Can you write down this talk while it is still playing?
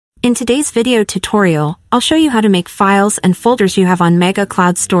In today's video tutorial, I'll show you how to make files and folders you have on Mega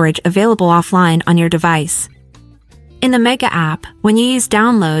Cloud Storage available offline on your device. In the Mega app, when you use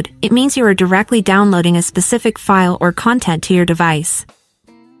download, it means you are directly downloading a specific file or content to your device.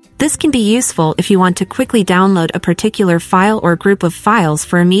 This can be useful if you want to quickly download a particular file or group of files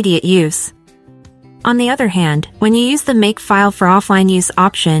for immediate use. On the other hand, when you use the Make File for Offline Use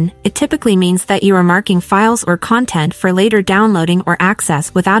option, it typically means that you are marking files or content for later downloading or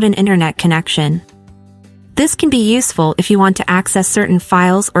access without an internet connection. This can be useful if you want to access certain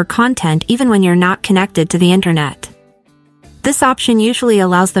files or content even when you're not connected to the internet. This option usually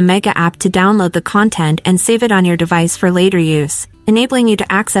allows the Mega app to download the content and save it on your device for later use, enabling you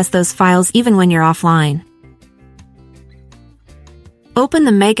to access those files even when you're offline. Open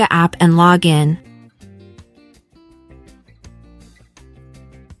the Mega app and log in.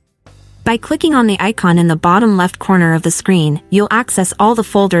 By clicking on the icon in the bottom left corner of the screen, you'll access all the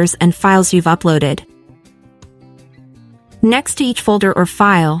folders and files you've uploaded. Next to each folder or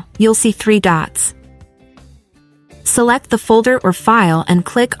file, you'll see 3 dots. Select the folder or file and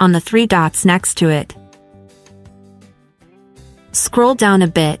click on the 3 dots next to it. Scroll down a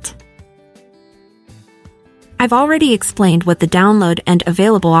bit. I've already explained what the download and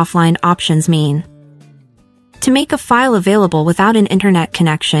available offline options mean. To make a file available without an internet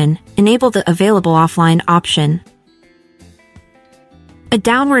connection, enable the Available Offline option. A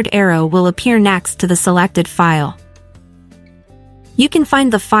downward arrow will appear next to the selected file. You can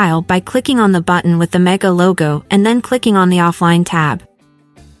find the file by clicking on the button with the Mega logo and then clicking on the Offline tab.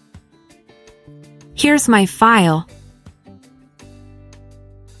 Here's my file.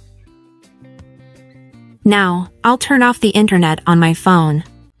 Now, I'll turn off the internet on my phone.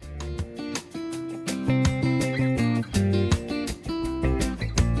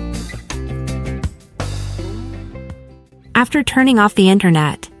 After turning off the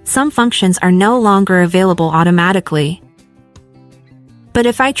internet, some functions are no longer available automatically. But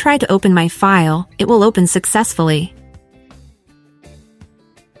if I try to open my file, it will open successfully.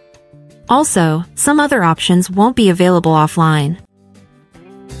 Also, some other options won't be available offline.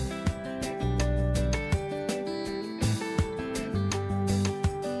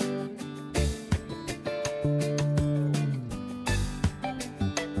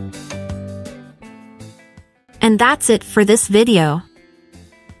 And that's it for this video.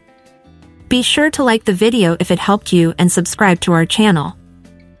 Be sure to like the video if it helped you and subscribe to our channel.